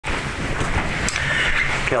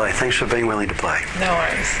McNeilly, thanks for being willing to play. No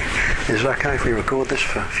worries. Is it okay if we record this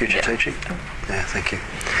for future teaching? Yeah, thank you.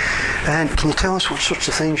 And can you tell us what sorts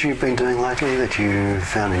of things you've been doing lately that you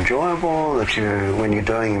found enjoyable, that you, when you're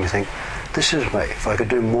doing them, you think, this is me, if I could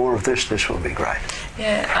do more of this, this would be great?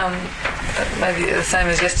 Yeah, maybe the same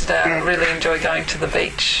as yesterday. I really enjoy going to the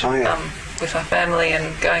beach with my family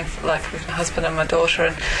and going, like, with my husband and my daughter,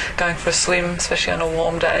 and going for a swim, especially on a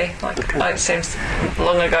warm day. It seems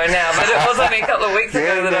long ago now, but it was only a couple of weeks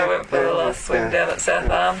ago that I went for the last swim down at South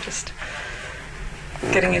Arm, just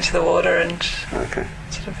getting into the water and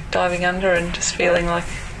sort of diving under and just feeling like,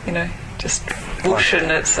 just whoosh, and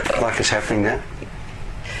it's... Like it's happening now?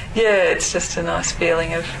 Yeah, it's just a nice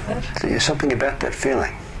feeling of that. There's something about that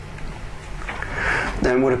feeling.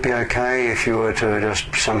 Then would it be okay if you were to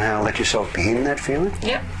just somehow let yourself be in that feeling?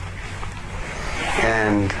 Yeah.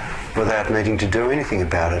 And without needing to do anything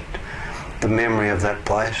about it, the memory of that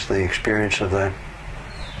place, the experience of that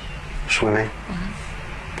swimming,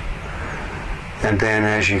 and then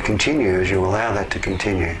as you continue, as you allow that to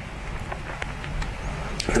continue,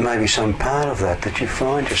 there may be some part of that that you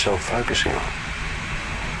find yourself focusing on.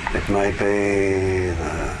 It may be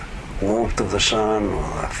the warmth of the sun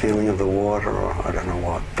or the feeling of the water, or I don't know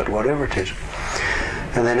what, but whatever it is.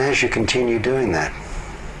 And then as you continue doing that,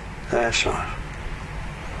 that's nice.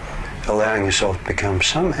 Allowing yourself to become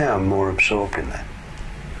somehow more absorbed in that.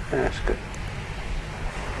 That's good.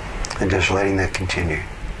 And just letting that continue.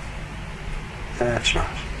 That's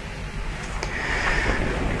nice.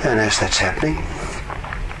 And as that's happening,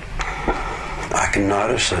 I can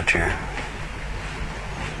notice that you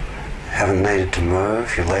haven't needed to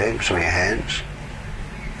move your legs or your hands.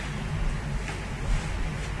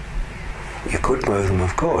 You could move them,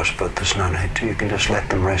 of course, but there's no need to. You can just let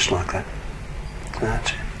them rest like that.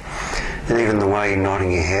 That's it. And even the way you're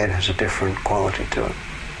nodding your head has a different quality to it.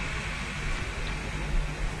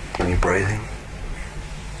 When you're breathing.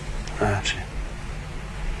 That's it.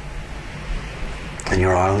 And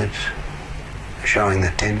your eyelids are showing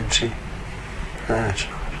that tendency. That's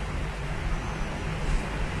nice.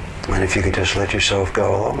 And if you could just let yourself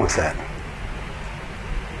go along with that,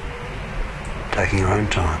 taking your own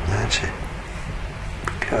time, that's it.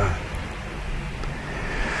 Go.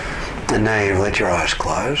 And now you've let your eyes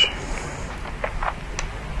close.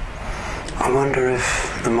 I wonder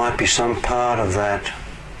if there might be some part of that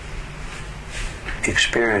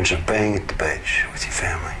experience of being at the beach with your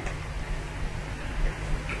family.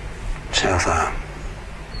 South Arm.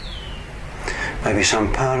 Maybe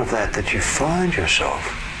some part of that you find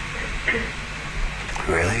yourself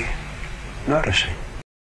really noticing.